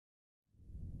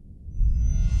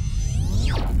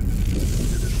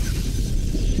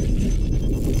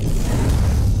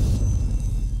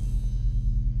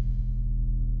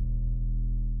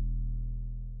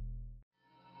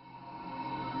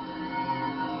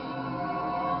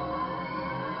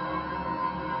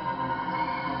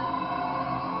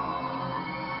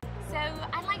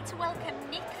to welcome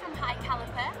Nick from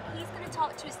Caliper. He's going to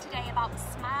talk to us today about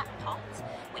Smartpot,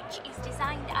 which is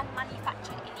designed and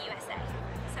manufactured in the USA.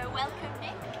 So welcome,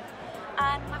 Nick.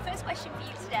 And my first question for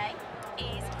you today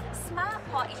is,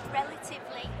 Smartpot is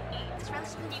relatively new. It's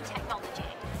relatively new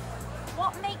technology.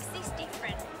 What makes this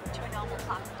different to a normal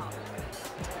plant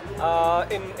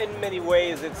pot? In many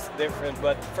ways it's different,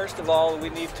 but first of all we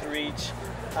need to reach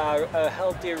a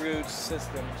healthy root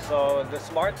system. So the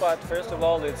Smartpot, first of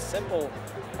all, it's simple.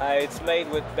 It's made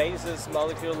with basis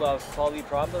molecule of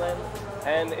polypropylene,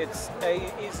 and it's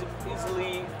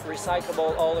easily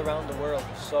recyclable all around the world.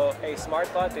 So a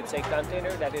Smartpot, it's a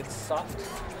container that is soft.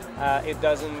 It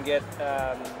doesn't get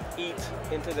heat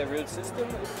into the root system.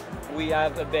 We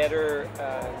have a better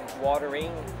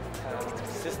watering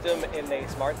system in a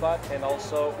Smartpot, and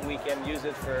also we can use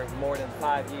it for more than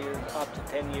 5 years, up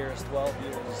to 10 years, 12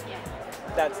 years. Yeah.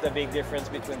 That's the big difference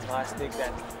between plastic,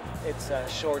 that it's a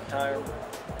short time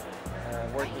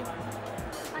working.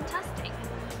 Fantastic.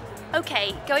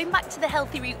 Okay, going back to the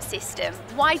healthy root system,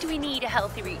 why do we need a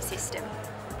healthy root system?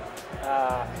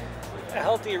 A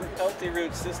healthy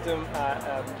root system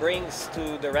brings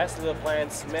to the rest of the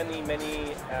plants many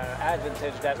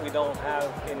advantages that we don't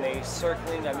have in a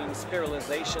circling,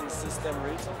 spiralization system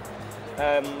root.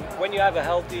 When you have a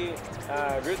healthy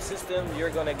root system,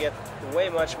 you're going to get way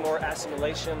much more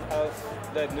assimilation of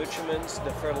the nutriments,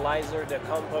 the fertilizer, the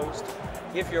compost.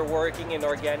 If you're working in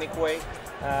organic way,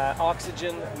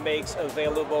 oxygen makes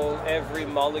available every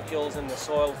molecules in the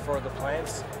soil for the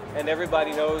plants, and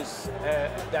everybody knows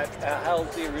that a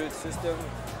healthy root system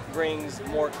brings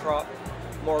more crop,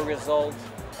 more result,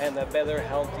 and a better,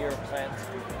 healthier plant.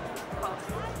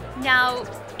 Now,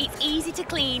 it's easy to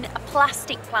clean a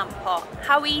plastic plant pot.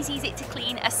 How easy is it to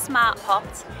clean a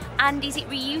Smartpot, and is it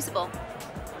reusable?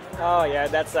 Oh yeah,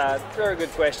 that's a very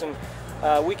good question.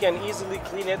 We can easily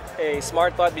clean it, a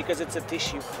Smartpot, because it's a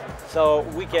tissue. So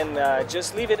we can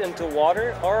just leave it into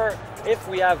water, or if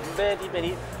we have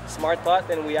many Smartpot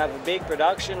and we have a big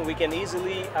production, we can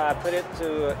easily put it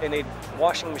in a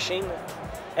washing machine,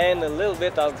 and a little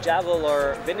bit of javel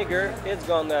or vinegar, it's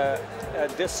gonna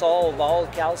dissolve all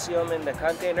calcium in the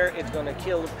container. It's gonna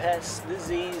kill pests,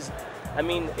 disease.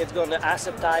 It's gonna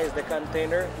aseptize the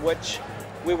container, which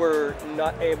we were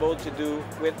not able to do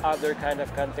with other kind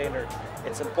of container.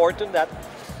 It's important that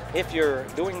if you're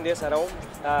doing this at home,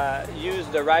 use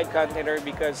the right container,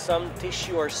 because some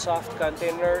tissue or soft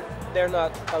container, they're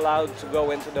not allowed to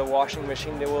go into the washing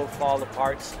machine. They will fall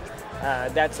apart.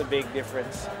 That's a big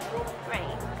difference. Great.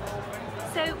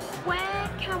 So where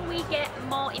can we get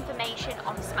more information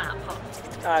on Smartpot?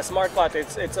 Smartpot,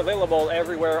 it's available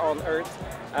everywhere on Earth.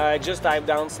 Just type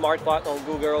down Smartpot on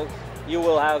Google. You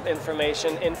will have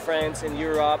information in France, in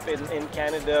Europe, in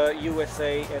Canada,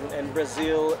 USA, in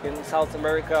Brazil, in South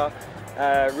America.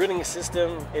 Rooting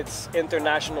system, it's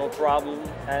international problem,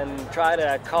 and try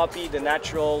to copy the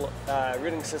natural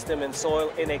rooting system in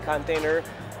soil in a container.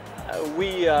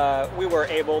 We were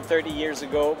able 30 years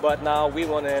ago, but now we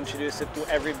want to introduce it to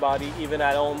everybody, even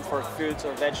at home, for fruits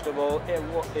or vegetable,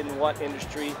 in what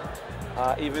industry,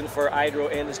 even for hydro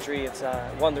industry. It's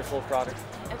a wonderful product.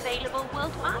 Available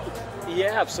worldwide?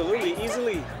 Yeah, absolutely,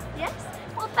 easily. Yes.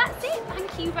 Well, that's it.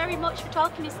 Thank you very much for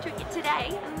talking to us today,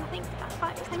 and I think that's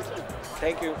about it. Thank you.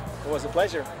 Thank you. It was a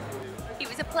pleasure. It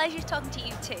was a pleasure talking to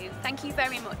you too. Thank you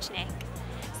very much, Nick.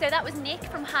 So that was Nick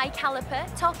from Caliper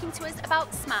talking to us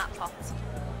about Smartpot.